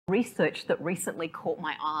Research that recently caught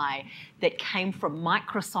my eye that came from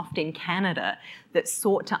Microsoft in Canada that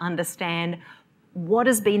sought to understand what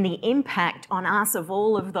has been the impact on us of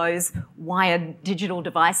all of those wired digital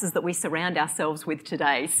devices that we surround ourselves with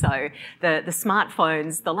today. So the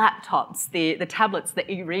smartphones, the laptops, the tablets,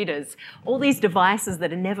 the e-readers, all these devices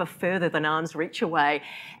that are never further than arm's reach away.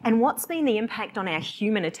 And what's been the impact on our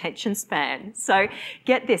human attention span? So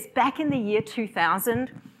get this, back in the year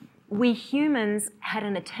 2000, we humans had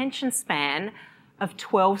an attention span of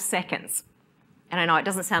 12 seconds. And I know it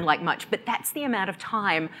doesn't sound like much, but that's the amount of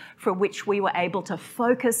time for which we were able to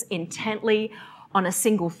focus intently on a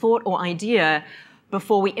single thought or idea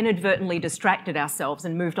before we inadvertently distracted ourselves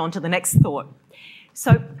and moved on to the next thought.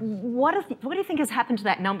 So what do you think has happened to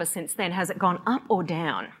that number since then? Has it gone up or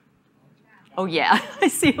down? Oh yeah, I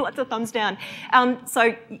see lots of thumbs down.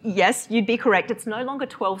 So yes, you'd be correct. It's no longer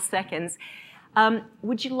 12 seconds.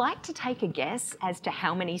 Would you like to take a guess as to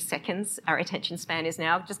how many seconds our attention span is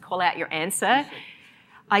now? Just call out your answer.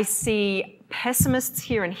 I see pessimists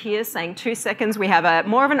here and here saying 2 seconds. We have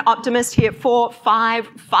more of an optimist here, 4, 5,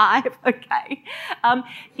 5, okay.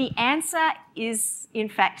 The answer is, in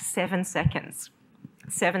fact, 7 seconds.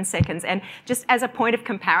 7 seconds. And just as a point of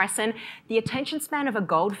comparison, the attention span of a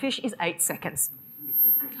goldfish is 8 seconds.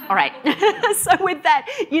 All right, so with that,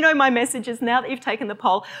 you know my message is now that you've taken the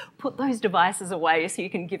poll, put those devices away so you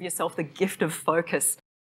can give yourself the gift of focus